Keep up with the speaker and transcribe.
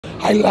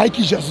I like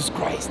Jesus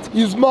Christ.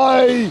 He's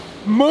my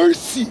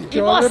mercy.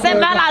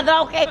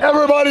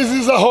 Everybody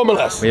is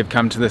homeless. We have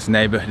come to this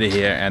neighborhood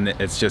here and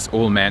it's just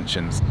all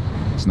mansions.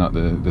 It's not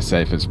the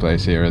safest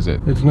place here, is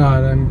it? It's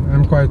not.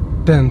 I'm quite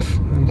tense.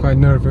 I'm quite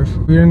nervous.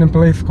 We're in a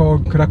place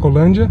called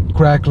Cracolândia,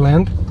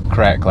 Crackland.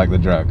 Crack like the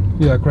drug?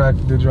 Yeah, crack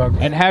the drug.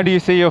 And how do you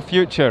see your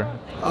future?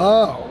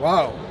 Oh,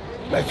 wow.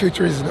 My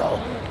future is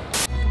now.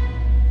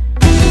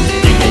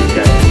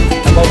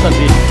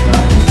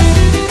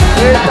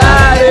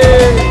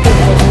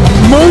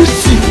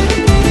 Mercy!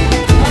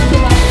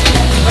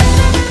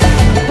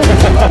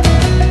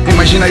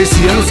 Imagina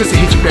esse ano se esse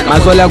hit pega.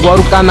 Mas olha agora,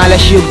 o canalha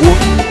chegou.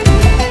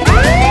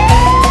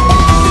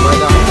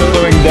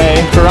 Following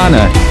day,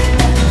 Piranha. Do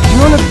you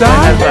wanna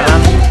die?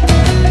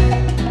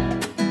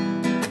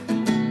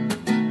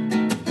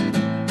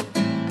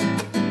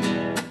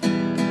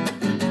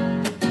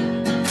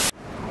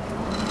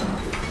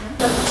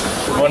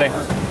 Good morning.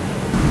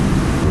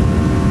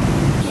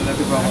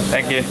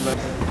 Thank you.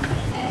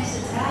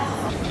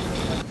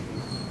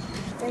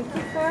 Thank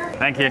you, sir.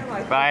 Thank you.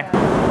 Bye.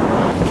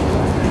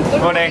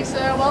 Good Morning,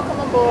 sir. Welcome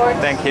aboard.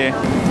 Thank you.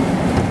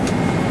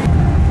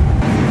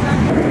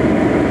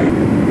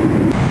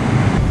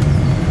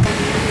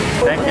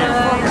 Thank you.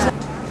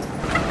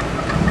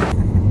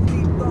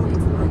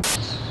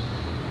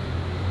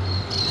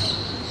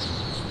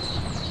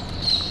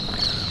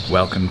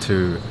 Welcome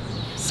to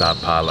SÃO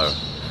Paulo,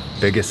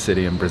 biggest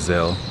city in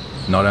Brazil.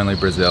 Not only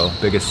Brazil,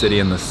 biggest city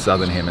in the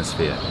southern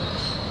hemisphere.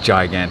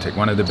 Gigantic,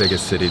 one of the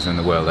biggest cities in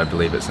the world. I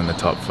believe it's in the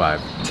top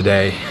 5.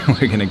 Today,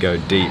 we're gonna go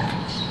deep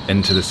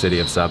into the city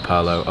of SãO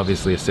Paulo.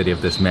 Obviously a city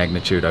of this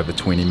magnitude, over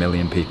 20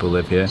 million people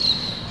live here.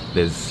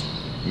 There's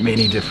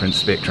many different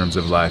spectrums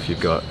of life. You've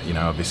got, you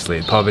know,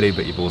 obviously poverty,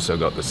 but you've also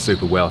got the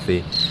super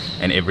wealthy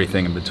and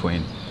everything in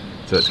between.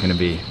 So it's gonna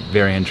be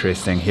very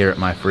interesting here at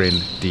my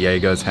friend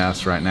Diego's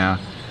house right now.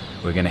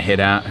 We're gonna head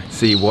out,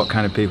 see what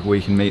kind of people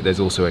we can meet. There's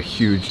also a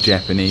huge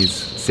Japanese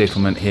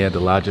settlement here. The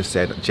largest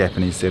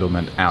Japanese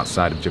settlement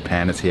outside of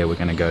Japan is here. We're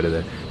gonna go to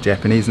the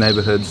Japanese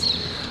neighborhoods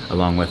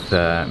along with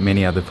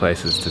many other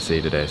places to see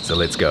today. So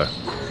let's go.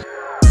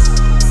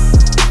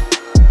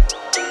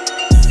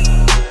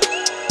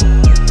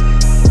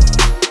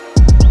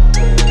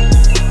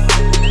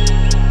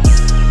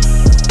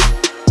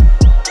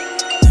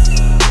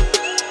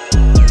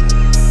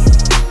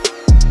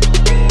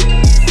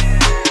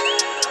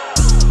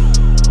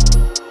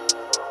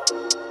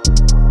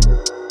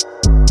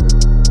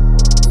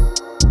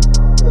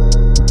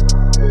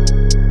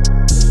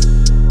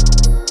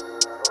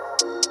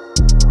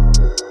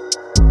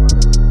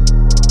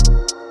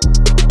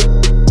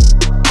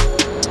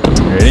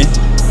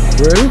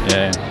 Ready?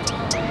 Yeah.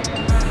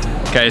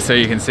 Okay, so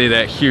you can see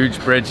that huge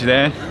bridge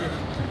there.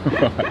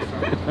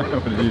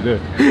 What did you do?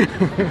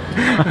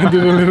 I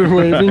did a little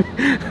waving.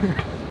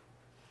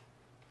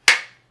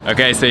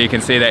 Okay, so you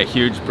can see that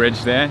huge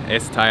bridge there,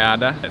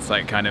 Estaiada. It's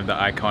like kind of the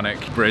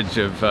iconic bridge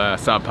of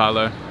SãO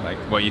Paulo, like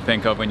what you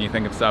think of when you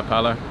think of SãO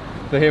Paulo.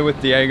 So here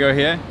with Diego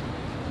here.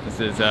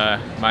 This is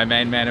my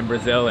main man in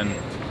Brazil and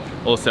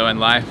also in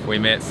life. We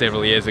met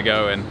several years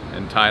ago in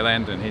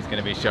Thailand, and he's going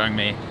to be showing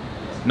me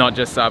not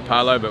just SãO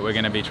Paulo, but we're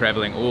going to be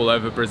traveling all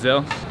over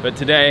Brazil. But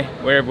today,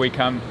 where have we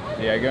come,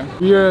 Diego?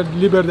 We're at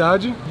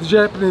Liberdade, the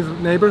Japanese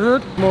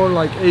neighborhood, more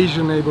like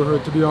Asian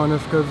neighborhood to be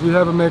honest, because we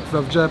have a mix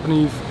of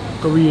Japanese,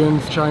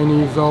 Koreans,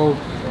 Chinese, all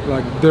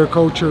like their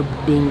culture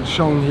being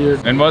shown here.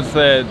 And what's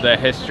the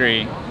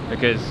history?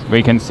 Because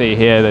we can see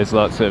here there's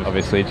lots of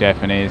obviously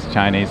Japanese,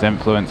 Chinese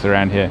influence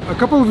around here. A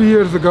couple of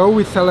years ago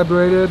we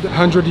celebrated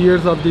 100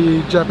 years of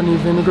the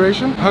Japanese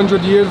immigration,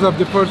 100 years of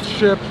the first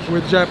ship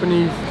with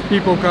Japanese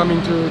people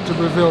coming to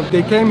Brazil.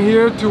 They came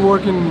here to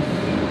work in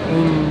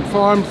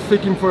farms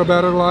seeking for a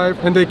better life,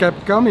 and they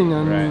kept coming,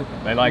 and right.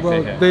 They liked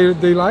it here.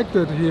 They liked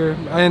it here,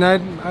 and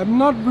I'm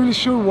not really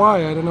sure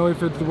why. I don't know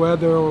if it's the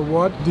weather or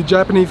what. The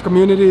Japanese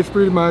community is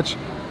pretty much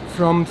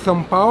from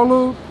São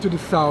Paulo to the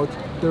south.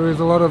 There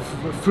is a lot of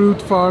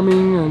fruit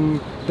farming,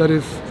 and that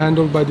is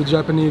handled by the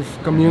Japanese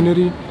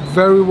community.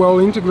 Very well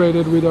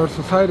integrated with our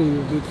society.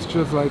 It's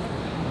just like,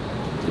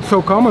 it's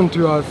so common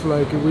to us,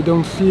 like we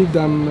don't see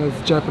them as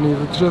Japanese.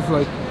 It's just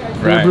like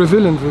they're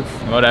Brazilians.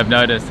 What I've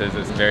noticed is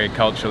it's very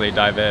culturally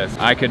diverse.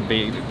 I could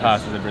be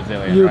passed as a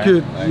Brazilian, You right?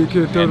 could, like, you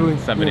could totally.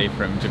 Somebody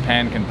from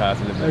Japan can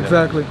pass as a Brazilian.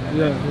 Exactly,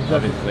 yeah, exactly.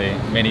 Obviously,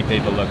 many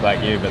people look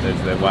like you, but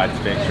there's the wide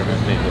spectrum of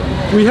people.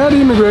 We had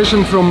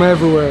immigration from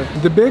everywhere.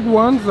 The big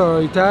ones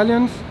are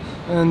Italians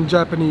and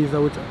Japanese, I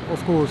would,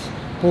 of course.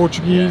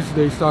 Portuguese,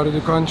 they started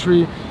the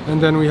country,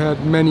 and then we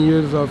had many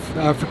years of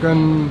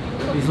African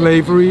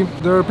slavery.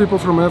 There are people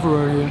from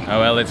everywhere here. Oh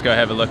well, let's go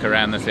have a look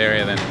around this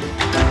area then.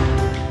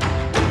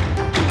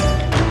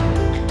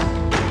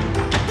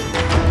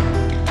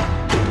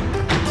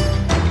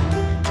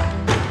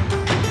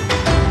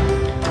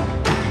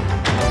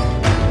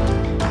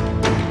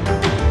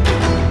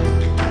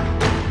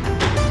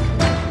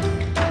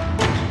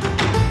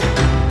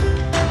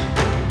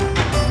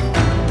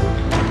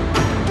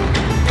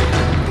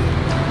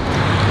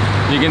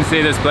 You can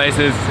see this place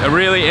is a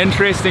really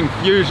interesting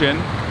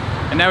fusion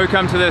And now we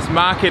come to this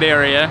market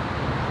area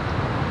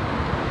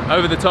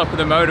over the top of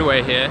the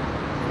motorway here.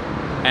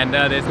 And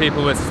there's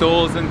people with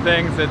stalls and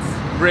things. It's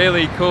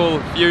really cool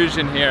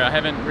fusion here. I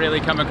haven't really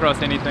come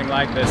across anything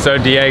like this. So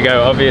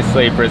Diego,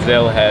 obviously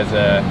Brazil has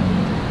a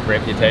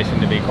reputation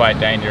to be quite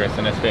dangerous,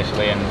 and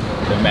especially in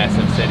the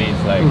massive cities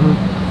like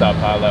SÃO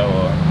Paulo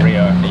or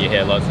Rio. You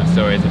hear lots of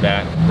stories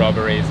about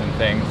robberies and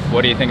things.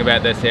 What do you think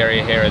about this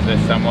area here? Is this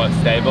somewhat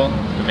stable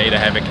for me to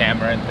have a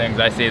camera and things?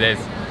 I see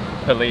there's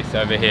police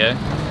over here.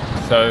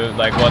 So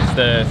like, what's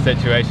the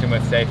situation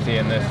with safety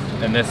in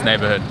this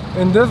neighborhood?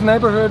 In this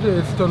neighborhood,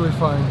 it's totally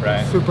fine.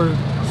 Right.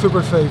 It's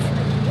super safe,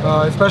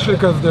 especially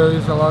because there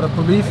is a lot of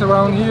police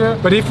around here.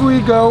 But if we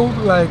go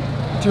like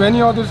to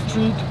any other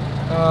street,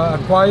 a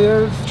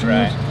quiet street.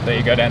 Right. So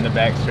you go down the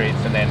back streets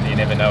and then you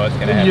never know what's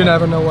going to happen. You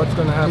never know what's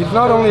going to happen. It's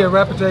not only a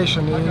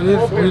reputation, it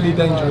is really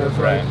dangerous.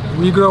 Right.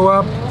 We grow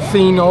up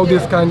seeing all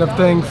these kind of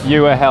things.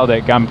 You were held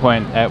at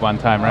gunpoint at one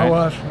time, right? I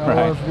was,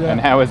 yeah. And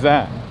how was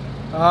that?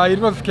 It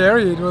was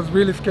scary. It was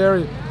really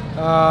scary.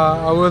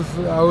 I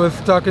was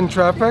stuck in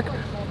traffic,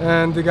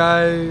 and the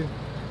guy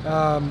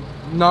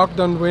knocked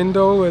on the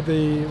window with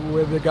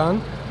the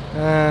gun,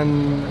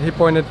 and he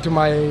pointed to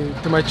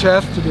my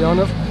chest, to be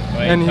honest.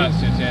 Well, and he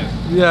touched your chest.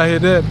 Yeah, he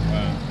did.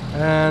 Wow.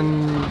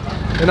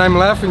 And I'm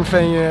laughing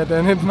saying it,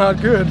 and it's not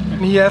good.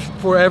 And he asked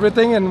for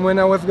everything, and when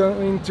I was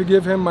going to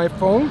give him my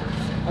phone,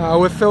 I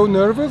was so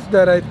nervous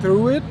that I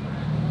threw it,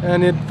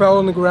 and it fell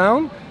on the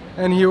ground.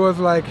 And he was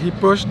like, he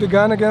pushed the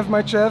gun against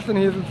my chest, and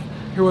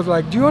he was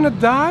like, "Do you want to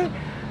die?"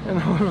 And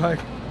I was like,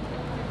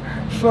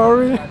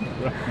 "Sorry."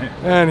 Right.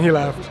 And he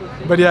left.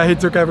 But yeah, he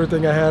took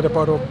everything I had, a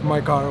part of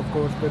my car, of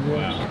course. But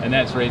yeah. Wow. And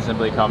that's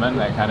reasonably common,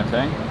 that kind of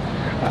thing?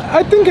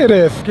 I think it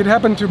is. It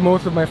happened to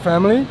most of my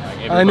family.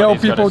 Like, I know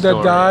people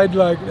that died,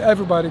 like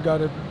everybody got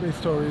a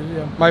story.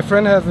 Yeah. My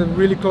friend has a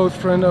really close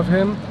friend of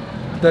him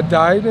that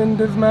died in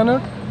this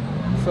manner.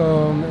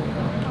 So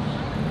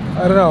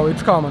I don't know,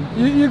 it's common.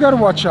 You gotta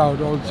watch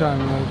out all the time.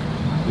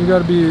 Like, you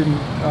gotta be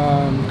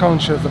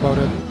conscious about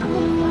it.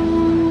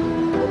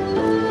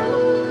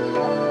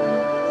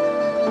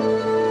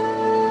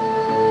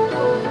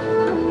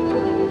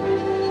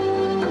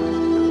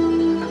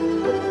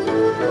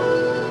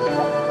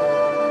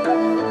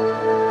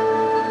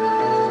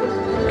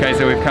 Okay,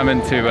 so we've come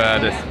into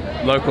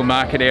this local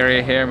market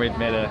area here, and we've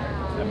met a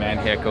man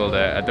here called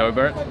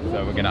Adobert.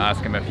 So we're going to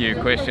ask him a few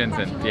questions,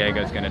 and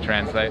Diego's going to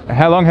translate.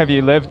 How long have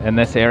you lived in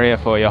this area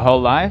for your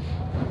whole life?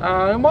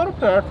 Eu moro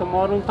perto, eu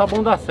moro no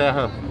Taboão da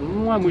Serra.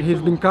 Não é muito.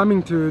 He's been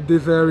coming to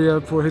this area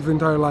for his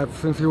entire life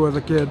since he was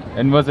a kid.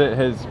 And was it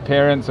his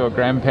parents or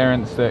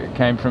grandparents that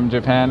came from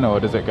Japan, or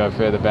does it go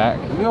further back?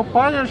 Meu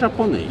pai é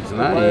japonês,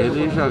 né?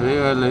 Ele já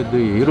veio de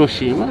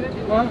Hiroshima.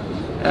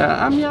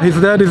 His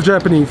dad is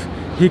Japanese.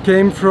 He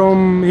came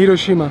from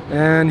Hiroshima,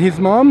 and his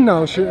mom,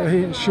 now she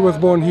was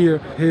born here.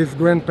 His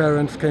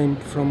grandparents came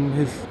from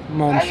his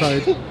mom's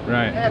side.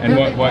 Right. And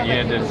what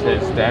year did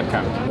his dad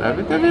come?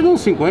 Deve ter vindo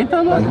uns 50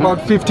 anos.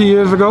 About 50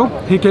 years ago.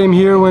 He came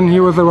here when he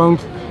was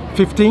around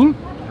 15.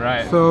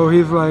 Right. So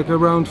he's like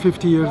around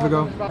 50 years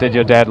ago. Did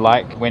your dad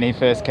like when he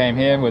first came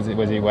here? Was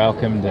he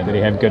welcomed? Did he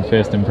have good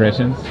first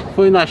impressions?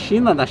 Foi na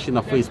China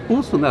foi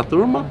expulso, né, a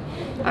turma.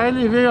 Aí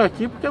ele veio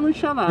aqui porque não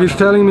tinha nada. He's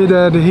telling me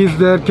that his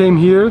dad came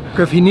here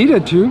because he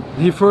needed to.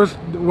 He first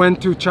went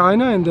to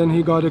China and then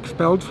he got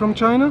expelled from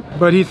China.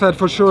 But he said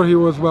for sure he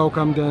was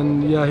welcomed,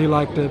 and yeah, he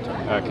liked it.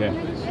 Okay.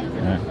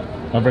 Yeah.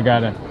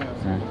 Obrigado.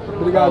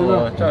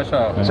 Obrigado. Tchau,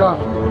 tchau. Ciao.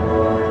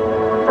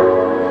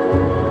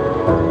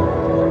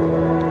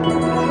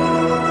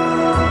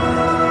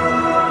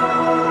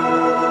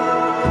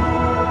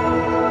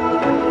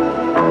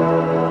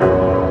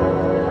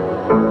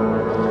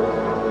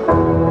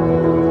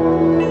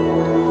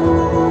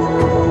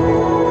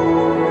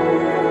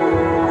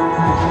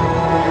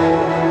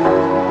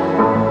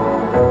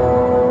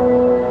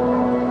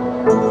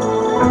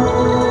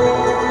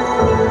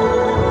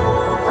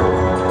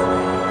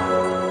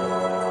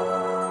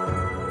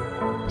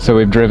 So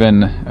we've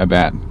driven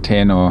about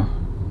 10 or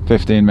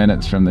 15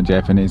 minutes from the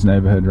Japanese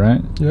neighborhood,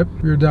 right? Yep,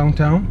 we're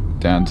downtown.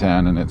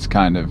 Downtown, and it's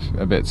kind of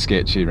a bit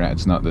sketchy, right?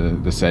 It's not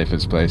the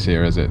safest place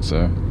here, is it?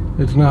 So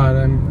it's not.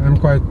 I'm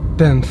quite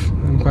tense.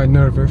 I'm quite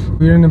nervous.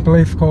 We're in a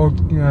place called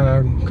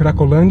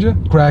Cracolândia,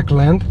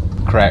 Crackland.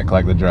 Crack,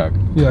 like the drug?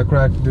 Yeah,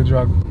 crack, the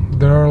drug.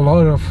 There are a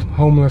lot of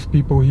homeless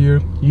people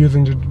here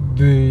using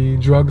the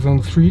drugs on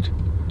the street.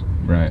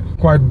 Right.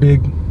 Quite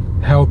big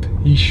health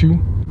issue.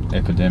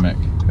 Epidemic.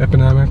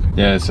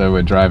 Yeah, so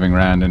we're driving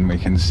around and we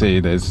can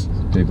see there's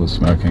people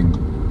smoking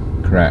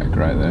crack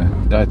right there.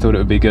 I thought it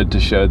would be good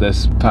to show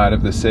this part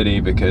of the city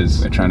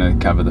because we're trying to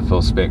cover the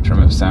full spectrum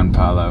of São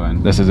Paulo,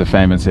 and this is a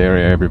famous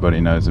area.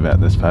 Everybody knows about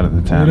this part of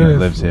the town that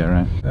lives here,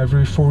 right?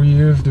 Every 4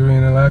 years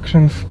during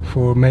elections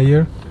for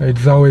mayor,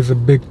 it's always a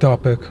big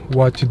topic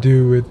what to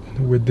do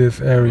with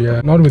this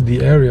area. Not with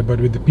the area,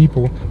 but with the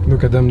people.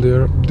 Look at them,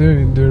 they're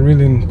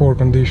really in poor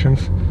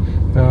conditions.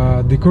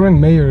 The current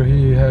mayor,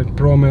 he had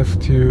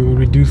promised to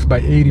reduce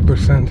by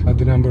 80%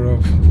 the number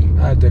of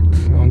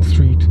addicts on the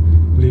street,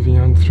 living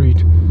on the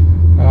street.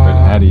 But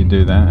how do you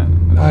do that?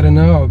 I don't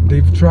know.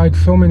 They've tried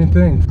so many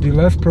things. The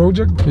last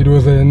project, it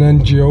was an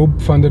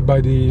NGO funded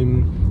by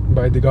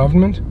the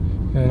government,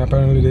 and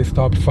apparently they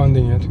stopped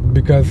funding it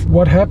because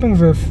what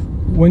happens is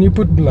when you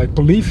put like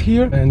police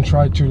here and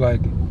try to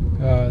like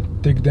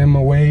take them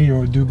away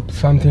or do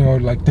something, or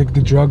like take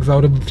the drugs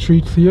out of the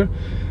streets here,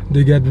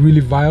 they get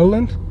really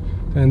violent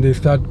and they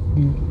start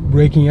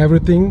breaking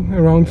everything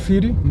around the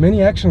city.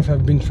 Many actions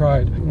have been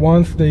tried.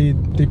 Once they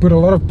put a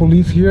lot of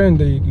police here and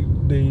they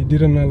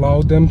didn't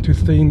allow them to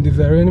stay in this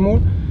area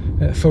anymore,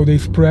 so they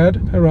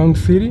spread around the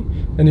city,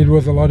 and it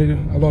was a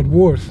lot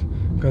worse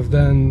because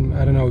then,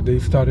 I don't know, they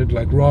started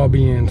like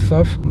robbing and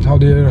stuff. How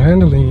they are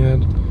handling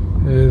it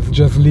is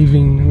just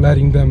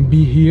letting them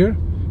be here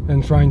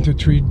and trying to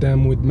treat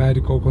them with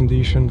medical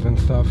conditions and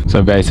stuff.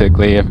 So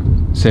basically,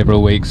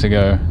 several weeks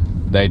ago,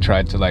 they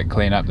tried to like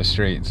clean up the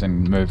streets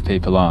and move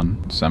people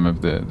on, some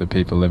of the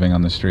people living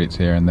on the streets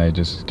here, and they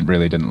just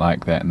really didn't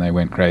like that, and they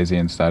went crazy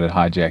and started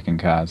hijacking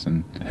cars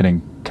and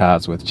hitting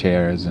cars with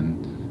chairs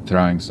and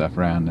throwing stuff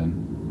around,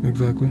 and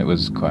exactly, it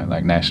was quite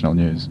like national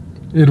news.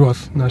 It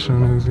was national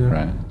news, yeah.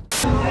 Right.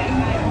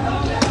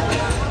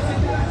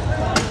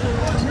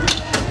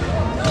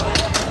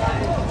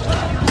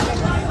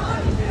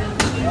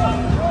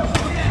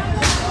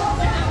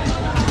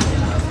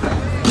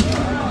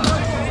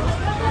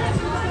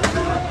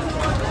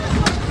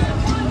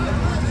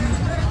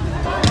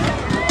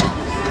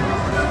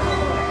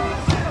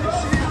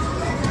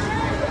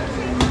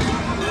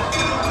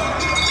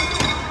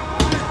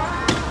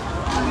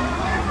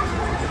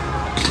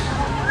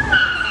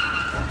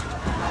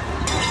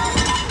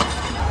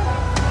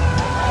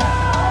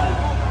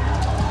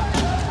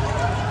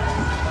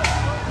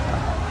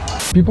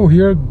 People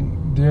here,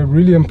 they're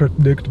really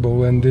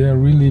unpredictable and they are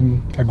really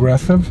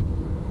aggressive,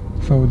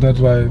 so that's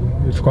why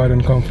it's quite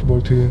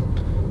uncomfortable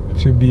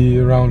to be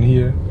around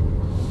here.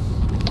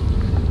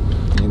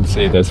 You can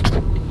see this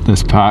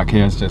park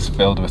here is just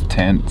filled with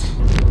tents.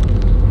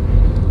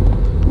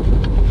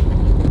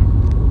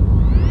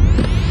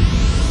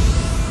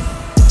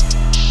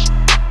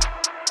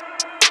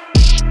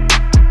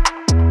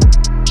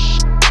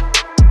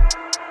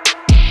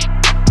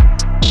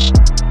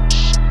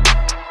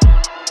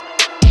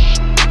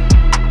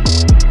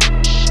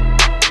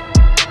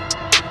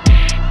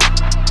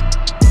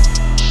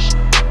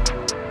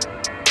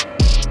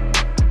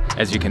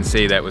 As you can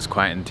see, that was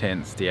quite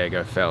intense.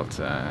 Diego felt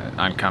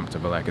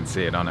uncomfortable. I could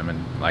see it on him,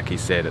 and like he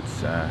said,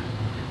 it's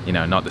you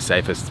know, not the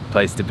safest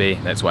place to be.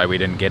 That's why we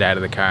didn't get out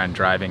of the car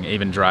and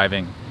even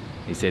driving.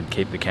 He said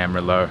keep the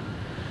camera low,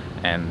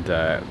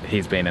 and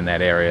he's been in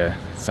that area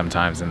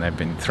sometimes and they've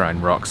been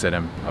throwing rocks at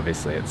him.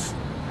 Obviously it's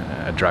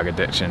a drug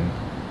addiction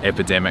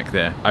epidemic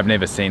there. I've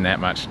never seen that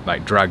much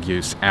like drug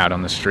use out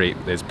on the street.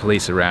 There's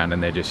police around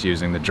and they're just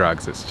using the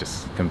drugs. It's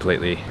just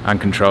completely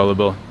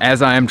uncontrollable.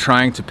 As I am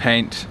trying to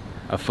paint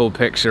a full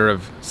picture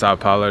of Sao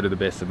Paulo to the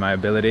best of my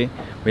ability,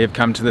 we have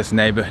come to this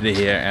neighborhood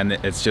here and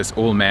it's just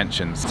all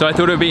mansions. So I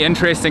thought it would be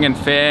interesting and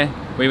fair.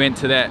 We went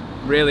to that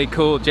really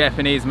cool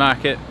Japanese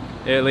market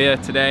earlier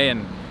today,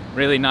 and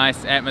really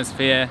nice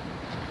atmosphere,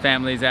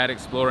 families out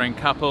exploring,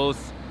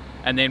 couples,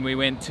 and then we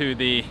went to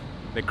the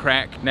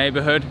crack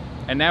neighborhood,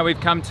 and now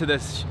we've come to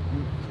this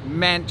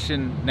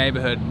mansion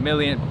neighborhood,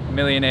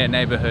 millionaire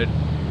neighborhood,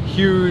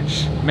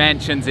 huge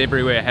mansions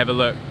everywhere. Have a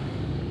look.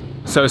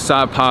 So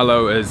Sao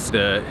Paulo is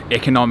the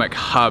economic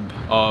hub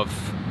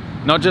of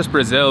not just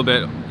Brazil,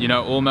 but you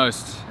know,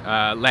 almost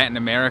Latin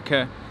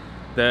America.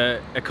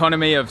 The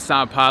economy of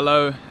Sao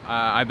Paulo,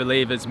 I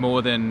believe, is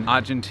more than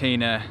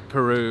Argentina,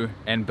 Peru,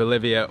 and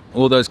Bolivia,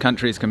 all those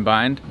countries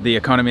combined. The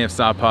economy of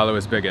Sao Paulo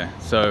is bigger,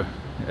 so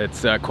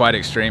it's quite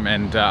extreme,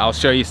 and I'll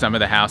show you some of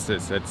the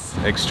houses. It's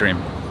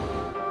extreme.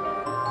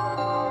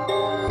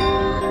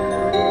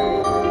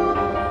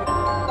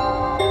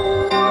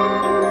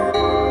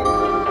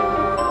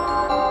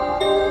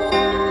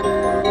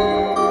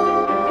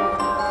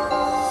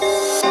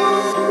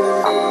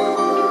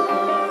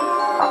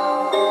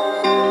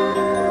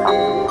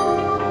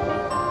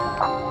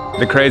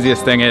 The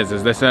craziest thing is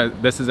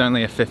this is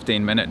only a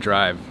 15-minute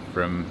drive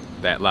from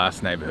that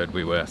last neighborhood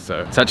we were,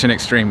 so such an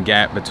extreme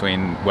gap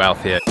between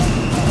wealth here.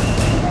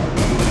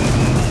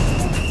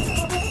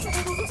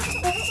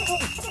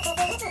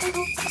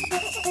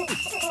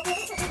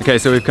 Okay,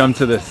 so we've come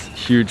to this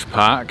huge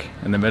park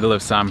in the middle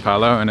of Sao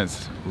Paulo, and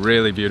it's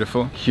really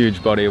beautiful.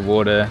 Huge body of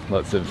water,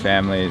 lots of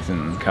families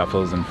and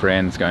couples and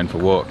friends going for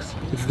walks.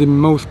 It's the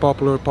most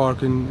popular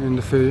park in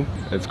the city.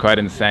 It's quite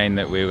insane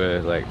that we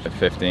were like a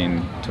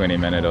 15-20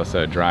 minute or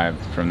so drive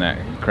from that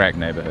crack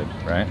neighborhood,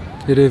 right?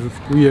 It is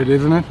weird,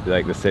 isn't it?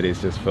 Like the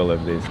city's just full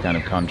of these kind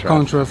of contrasts.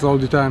 Contrasts all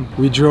the time.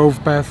 We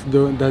drove past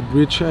that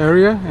rich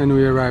area and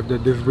we arrived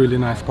at this really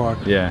nice park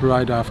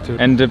right after.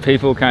 And do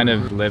people kind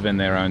of live in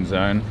their own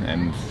zone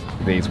and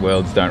these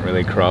worlds don't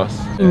really cross?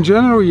 In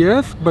general,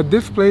 yes, but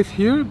this place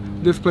here,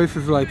 this place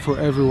is like for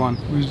everyone.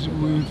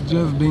 We've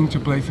just been to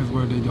places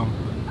where they don't.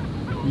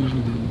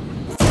 Usually they do.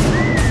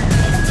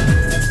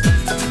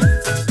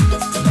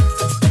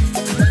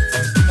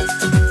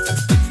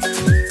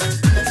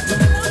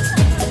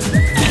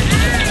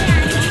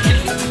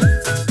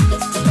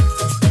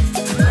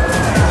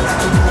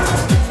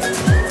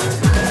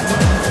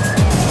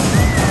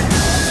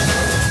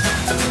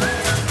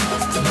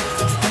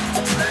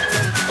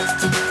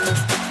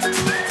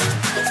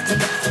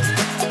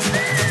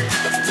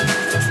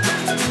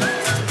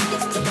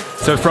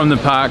 So from the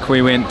park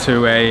we went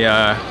to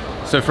a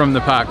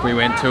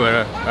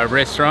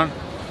restaurant,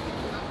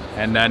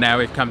 and now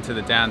we've come to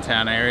the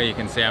downtown area. You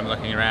can see I'm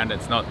looking around.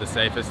 It's not the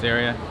safest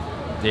area.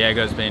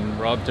 Diego's been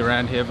robbed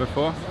around here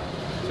before,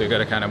 so we've got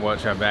to kind of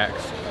watch our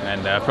backs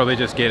and probably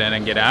just get in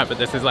and get out. But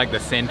this is like the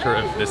center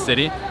of the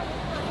city.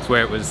 It's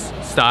where it was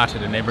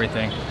started and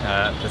everything.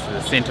 This is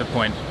the center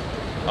point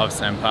of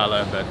São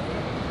Paulo, but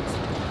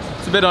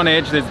it's a bit on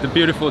edge. There's the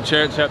beautiful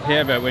church up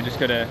here, but we're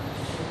just gonna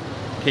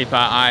keep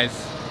our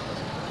eyes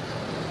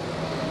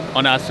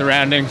on our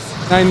surroundings.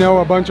 I know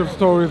a bunch of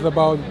stories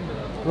about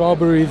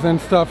robberies and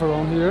stuff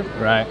around here.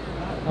 Right.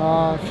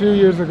 A few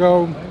years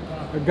ago,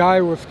 a guy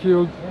was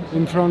killed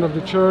in front of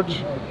the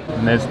church.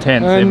 And there's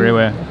tents And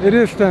everywhere. it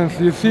is tense.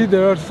 You see,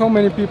 there are so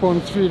many people on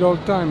the street all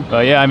the time.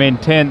 Well, yeah, I mean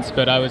tents,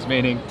 but I was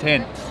meaning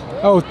tents.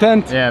 Oh,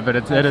 tent. Yeah, but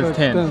it is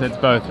tents. It's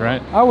both,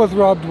 right? I was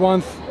robbed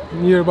once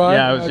nearby.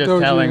 Yeah, I was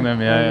just telling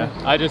them, yeah.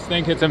 I just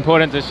think it's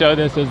important to show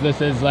this, as this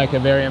is like a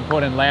very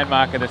important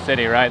landmark of the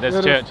city, right? This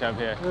church up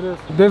here. It is.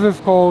 This is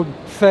called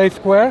SÄO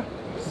Square.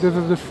 This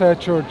is the SÄO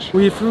church.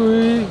 If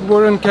we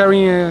weren't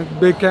carrying a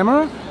big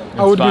camera,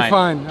 I would be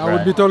fine. I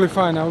would be totally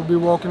fine. I would be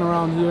walking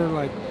around here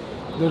like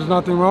there's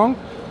nothing wrong.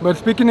 But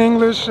speaking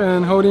English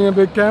and holding a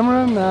big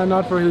camera, nah,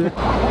 not for here.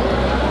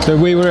 So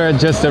we were at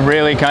just a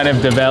really kind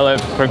of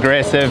developed,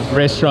 progressive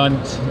restaurant,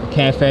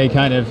 cafe,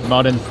 kind of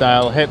modern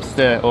style,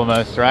 hipster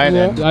almost, right?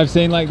 Yeah. And I've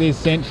seen like these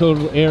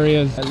central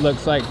areas. It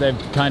looks like they've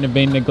kind of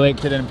been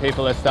neglected and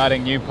people are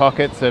starting new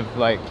pockets of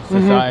like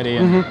society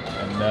and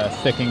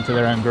sticking to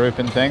their own group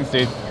and things.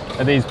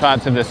 Are these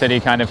parts of the city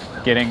kind of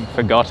getting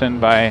forgotten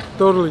by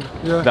Totally,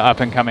 yeah. the up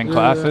and coming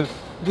classes?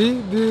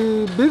 Yeah.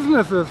 The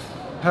businesses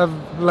have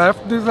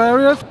left these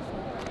areas.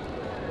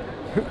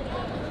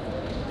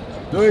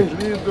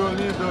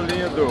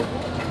 Lindo.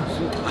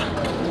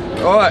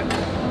 Ó,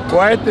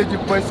 corta,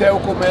 depois eu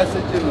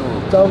começo de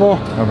novo. Tá bom.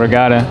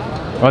 Obrigada.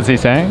 What's he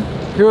saying?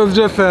 He was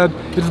just said,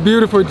 it's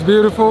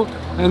beautiful,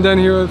 and then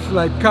he was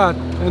like, cut,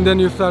 and then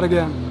you start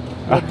again.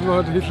 That's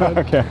what he said.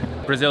 Okay.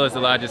 Brazil is the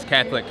largest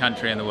Catholic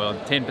country in the world.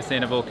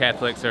 10% of all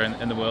Catholics are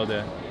in the world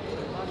are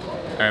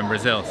in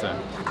Brazil. So.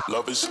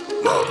 Love is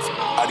love.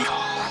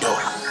 Adios.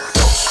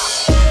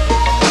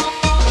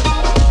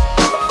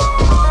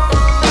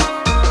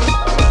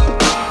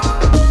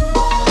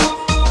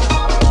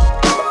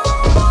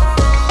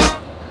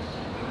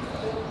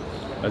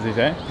 What does he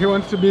say? He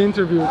wants to be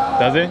interviewed.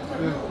 Does he?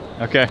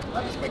 Yeah. Okay.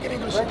 Speaking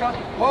English.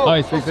 Oh,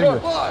 he speaks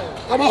English.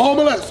 I'm a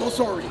homeless, so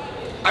sorry.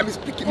 I'm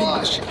speaking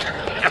English.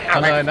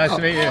 Hello, nice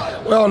to meet you.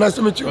 Well, nice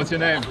to meet you. What's your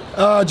name?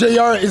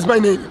 JR is my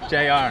name.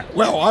 JR.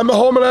 Well, I'm a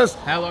homeless.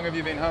 How long have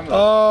you been homeless?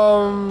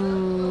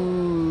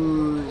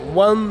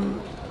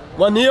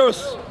 1 year.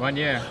 1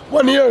 year.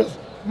 1 year,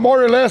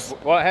 more or less.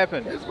 What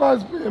happened? It's my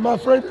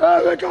friend.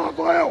 Hey, vem cá,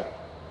 Rafael.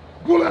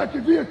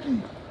 Moleque, vem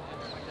aqui.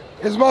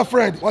 It's my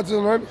friend. What's his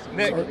name?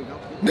 Nick. Sorry.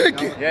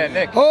 Nick. Yeah,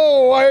 Nick.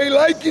 Oh, I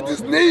like it,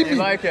 this name. You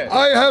like it?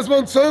 I have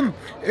one son.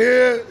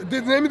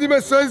 The name of my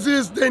son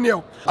is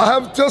Daniel. I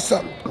have 2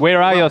 sons.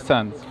 Where are your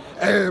sons?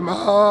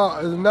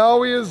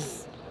 Now he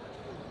is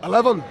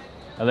 11.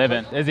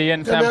 11. Is he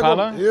in São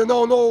Paulo? Yeah,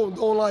 no,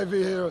 don't live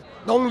here.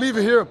 Don't live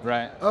here.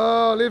 Right.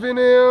 Living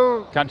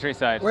in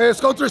Countryside.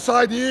 West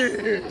countryside.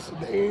 Yes.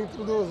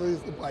 Dentro do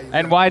país.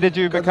 And why did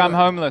you become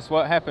homeless?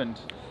 What happened?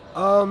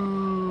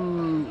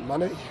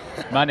 Money.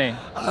 Money.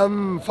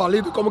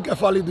 Falido, como que é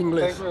falido em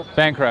inglês?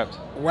 Bankrupt.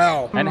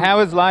 Well. And how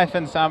is life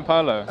in São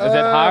Paulo? Is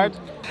it hard?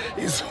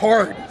 It's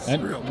hard. It's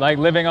And, real. like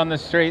living on the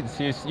streets,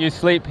 you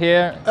sleep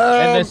here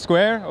in this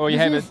square, or you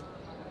have it?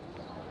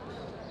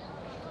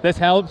 This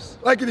helps?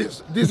 Like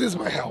this. This is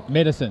my help.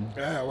 Medicine.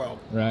 Yeah, well.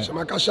 Right.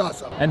 Chama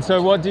cachaça. And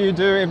so what do you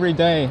do every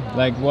day?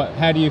 Like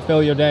how do you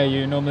fill your day?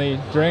 You normally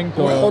drink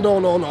or? Well,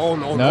 no,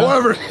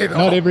 every day. No.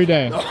 Not every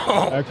day? No.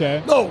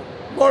 Okay. No,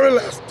 more or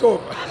less too.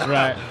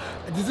 Right.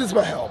 This is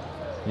my help.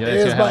 Yeah,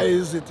 that's your help.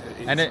 Is it?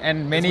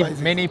 And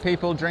many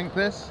people drink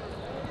this?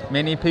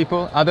 Many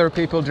people? Other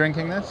people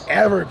drinking this?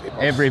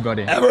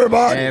 Everybody. Everybody.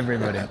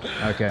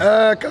 Okay.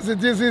 Because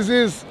this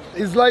is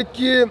like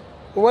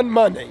one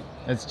money.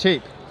 It's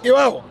cheap.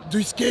 Well, do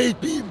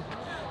escape.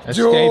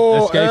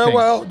 Escaping.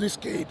 Well, do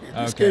escape.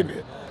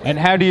 Escape. And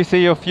how do you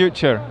see your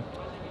future?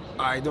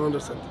 I don't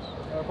understand.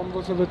 Como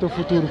você vê teu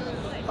futuro?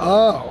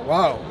 Oh,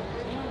 wow.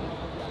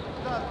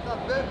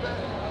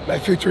 My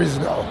future is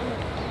now.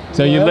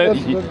 So you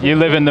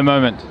live in the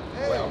moment.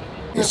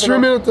 It's 3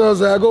 minutes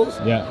ago.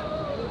 Yeah.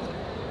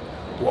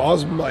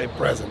 Was my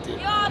present here.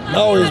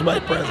 Now is my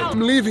present. I'm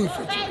leaving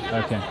future.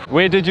 Okay.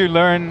 Where did you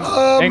learn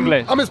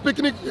English? I'm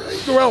speaking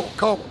well,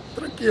 calm,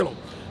 tranquilo.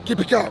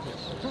 Keep it calm.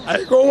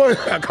 I go on,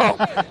 calm.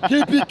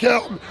 Keep it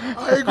calm.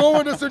 I go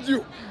and answer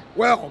you.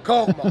 Well,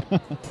 calm.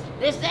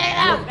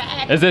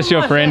 Is this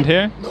your friend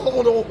here?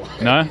 No.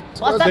 No?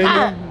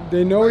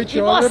 They know each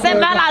other. Você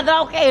vai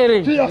ladrar o que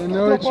ele? They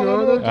know each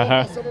other,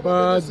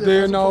 but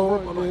they're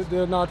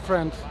not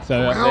friends.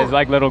 So there's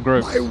like little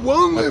groups. My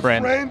only of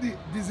friends. friend.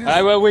 This is.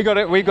 Well, we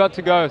got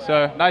to go.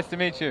 So nice to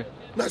meet you.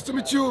 Nice to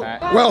meet you.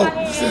 Right. Well,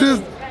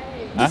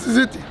 this is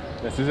it.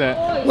 This is it.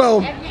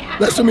 Well,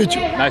 nice to meet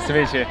you. Nice to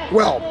meet you.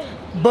 Well,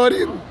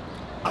 buddy,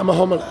 I'm a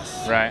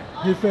homeless. Right.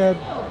 He said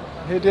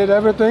he did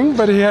everything,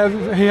 but he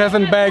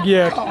hasn't bagged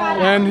yet,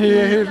 and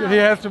he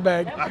has to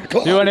bag.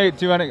 Do you want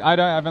to?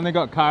 I've only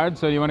got cards,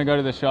 so you want to go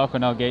to the shop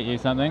and I'll get you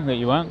something that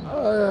you want?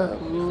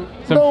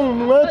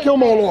 Não é que é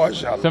uma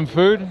loja. Some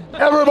food?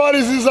 Everybody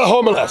is a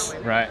homeless.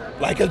 Right.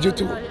 Like I do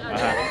too.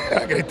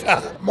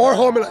 More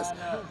homeless.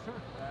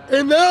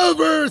 And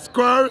every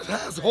square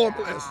has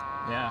homeless.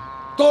 Yeah.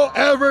 Don't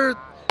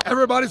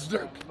everybody's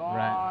drunk.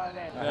 Right.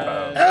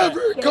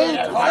 Every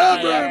country,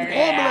 every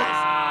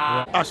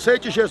homeless.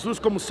 Aceite Jesus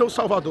como seu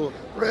Salvador.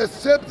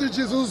 Accept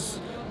Jesus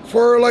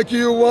for like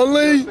you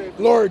only,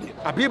 Lord.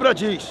 A Bíblia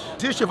diz: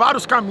 existe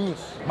vários caminhos,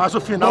 mas o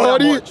final é a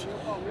Lord, morte.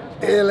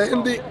 the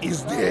land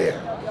is there.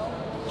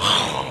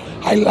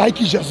 I like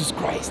Jesus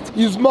Christ.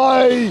 He's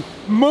my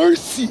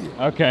mercy.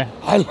 Okay.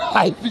 I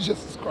like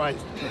Jesus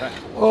Christ.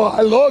 Oh,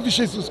 I love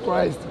Jesus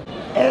Christ.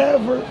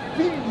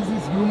 Everything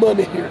is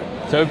money here.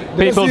 So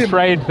people Brasil.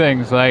 trade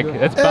things like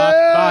it's É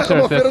barter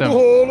uma feira system. do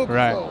rolo,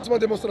 Right. pessoal. Uma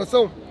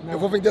demonstração, eu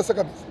vou vender essa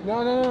camisa.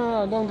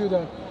 No, don't do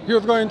that. He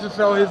was going to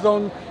sell his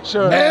own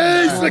shirt.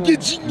 É isso aqui,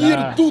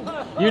 dinheiro, Nah. tudo.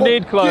 You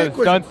need Qualquer clothes.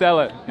 coisa. Don't sell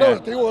it. Não, Yeah. eu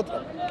tenho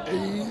outra. É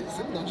isso,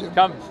 você me dá um dinheiro.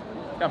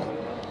 Come.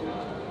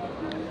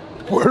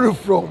 Where are you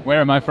from? Where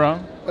am I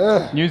from?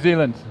 New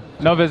Zealand.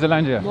 Nova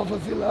Zelândia. Nova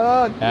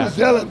Zelândia, É. New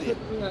Zealand.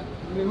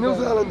 New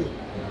Zealand.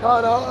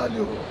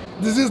 Caralho.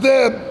 This is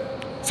the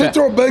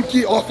central bank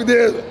of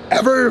the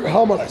ever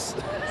homeless.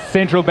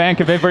 Central bank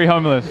of every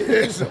homeless.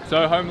 Yes.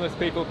 So homeless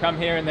people come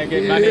here and they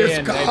get money Yes,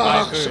 and they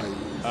buy gosh. food.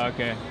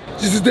 Okay.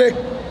 This is the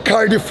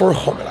card for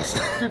homeless.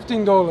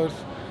 $15,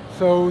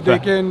 so they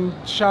can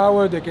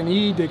shower, they can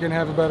eat, they can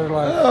have a better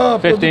life.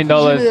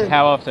 $15.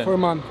 How often? For a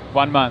month.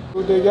 1 month.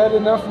 So they get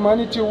enough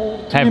money to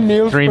Have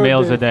 3 per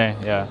meals day. a day.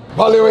 Yeah.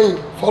 Valeu, hein?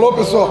 Falou,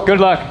 pessoal. Good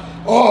luck.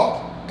 Ó,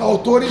 tá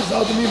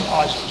autorizado minha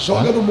imagem.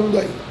 Joga no mundo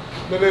aí.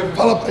 Beleza.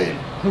 Fala pra ele.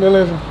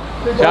 Beleza.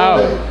 Ciao.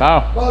 velho.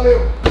 Ciao.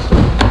 Valeu.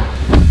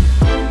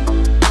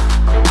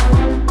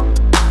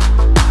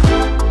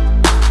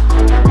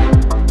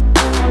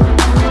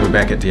 We're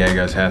back at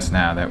Diego's house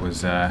now. That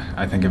was,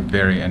 I think, a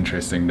very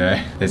interesting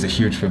day. There's a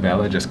huge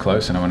favela just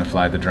close and I want to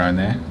fly the drone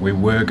there. We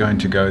were going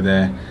to go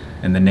there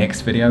in the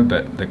next video,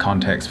 but the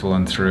contact's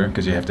fallen through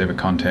because you have to have a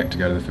contact to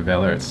go to the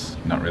favela. It's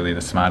not really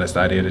the smartest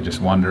idea to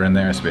just wander in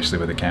there, especially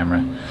with a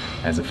camera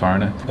as a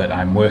foreigner. But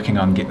I'm working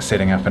on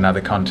setting up another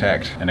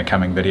contact in a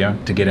coming video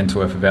to get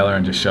into a favela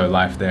and just show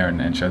life there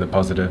and show the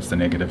positives, the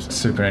negatives.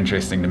 Super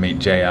interesting to meet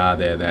JR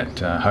there, that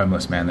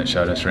homeless man that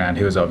showed us around.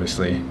 He was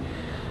obviously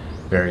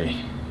very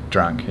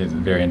drunk, he's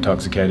very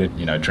intoxicated,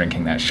 you know,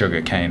 drinking that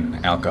sugarcane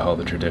alcohol,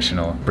 the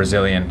traditional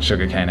Brazilian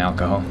sugarcane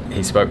alcohol.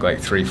 He spoke like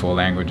 3-4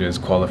 languages,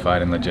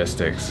 qualified in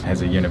logistics,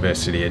 has a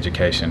university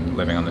education,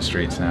 living on the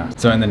streets now.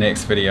 So in the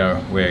next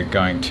video, we're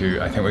going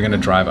to, I think we're going to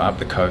drive up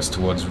the coast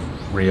towards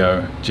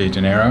Rio de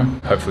Janeiro,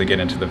 hopefully get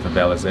into the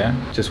favelas there.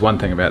 Just one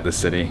thing about the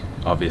city,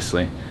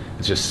 obviously,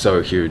 it's just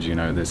so huge, you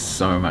know, there's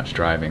so much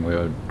driving. We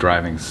were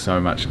driving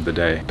so much of the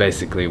day.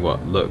 Basically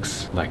what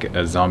looks like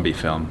a zombie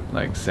film,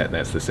 like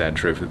that's the sad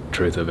truth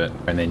of it.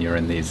 And then you're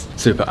in these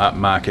super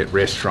upmarket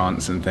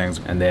restaurants and things,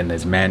 and then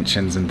there's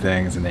mansions and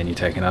things, and then you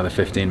take another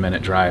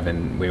 15-minute drive,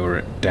 and we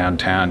were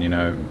downtown, you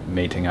know,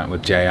 meeting up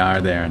with JR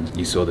there, and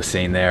you saw the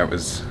scene there. It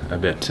was a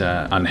bit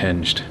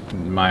unhinged.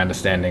 My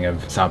understanding of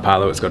SÃO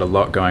Paulo, it's got a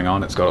lot going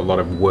on. It's got a lot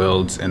of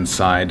worlds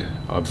inside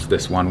of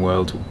this one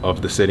world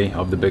of the city,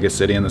 of the biggest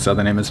city in the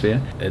Southern Hemisphere.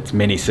 It's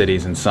many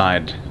cities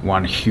inside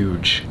one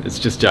huge, it's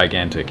just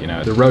gigantic, you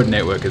know. The road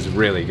network is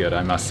really good,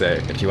 I must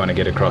say. If you want to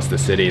get across the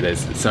city, there's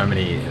so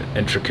many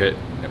intricate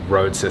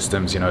road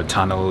systems, you know,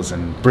 tunnels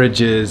and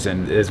bridges,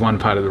 and there's one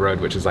part of the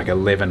road which is like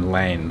 11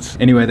 lanes.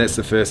 Anyway, that's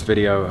the first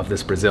video of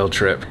this Brazil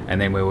trip,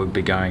 and then we will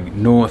be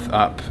going north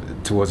up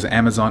towards the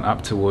Amazon,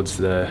 up towards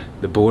the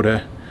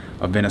border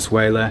of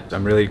Venezuela.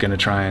 I'm really going to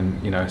try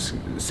and, you know,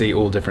 see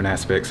all different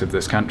aspects of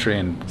this country,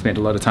 and spent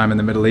a lot of time in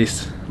the Middle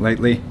East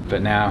lately,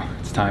 but now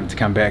it's time to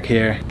come back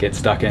here, get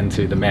stuck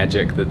into the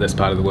magic that this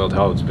part of the world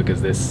holds,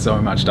 because there's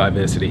so much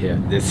diversity here.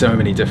 There's so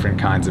many different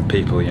kinds of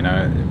people, you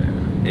know,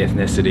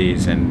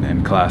 ethnicities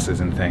and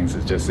classes and things.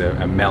 It's just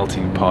a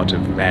melting pot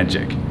of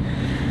magic.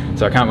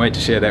 So I can't wait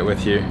to share that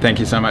with you. Thank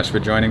you so much for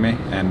joining me,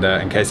 and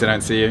in case I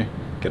don't see you,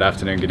 good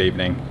afternoon, good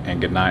evening, and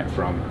good night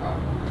from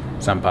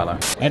SÃO Paulo.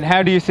 And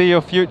how do you see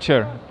your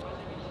future?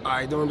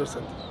 I don't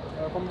understand.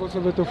 Como você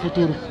vê teu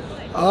futuro?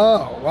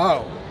 Oh,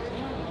 wow.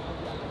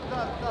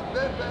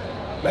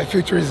 My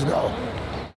future is now.